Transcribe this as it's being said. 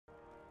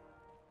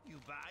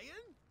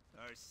buying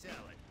or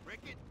selling?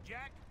 Ricket,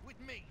 Jack, with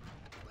me.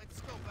 Let's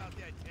scope out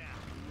that town.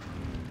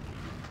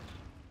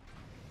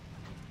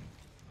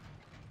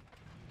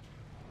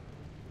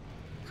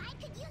 I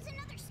could use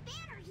another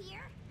spanner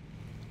here.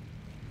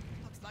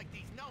 Looks like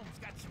these gnomes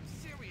got some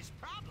serious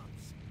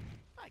problems.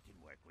 I can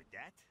work with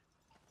that.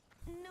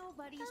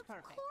 Nobody's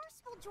perfect. Of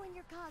course we'll join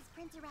your cause,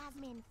 Prince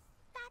Erasmin.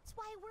 That's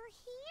why we're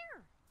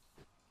here.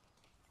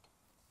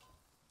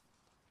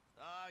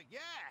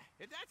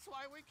 Yeah, and that's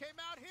why we came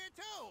out here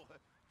too.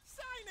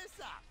 Sign us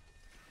up.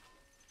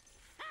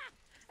 Ha!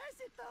 As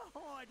if the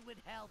Horde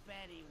would help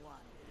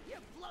anyone.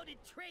 Your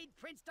bloated trade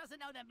prince doesn't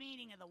know the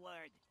meaning of the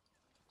word.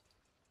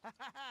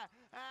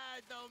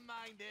 Don't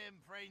mind him,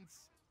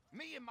 Prince.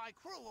 Me and my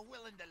crew are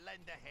willing to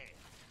lend a hand.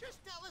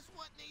 Just tell us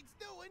what needs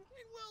doing,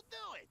 and we'll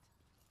do it.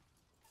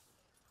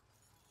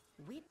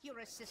 With your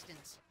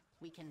assistance,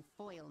 we can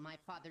foil my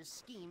father's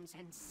schemes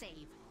and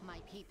save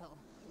my people.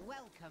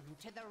 Welcome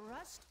to the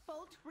Rust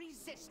Bolt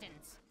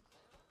Resistance.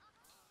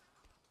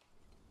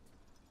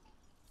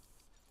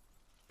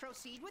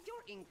 Proceed with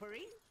your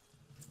inquiry.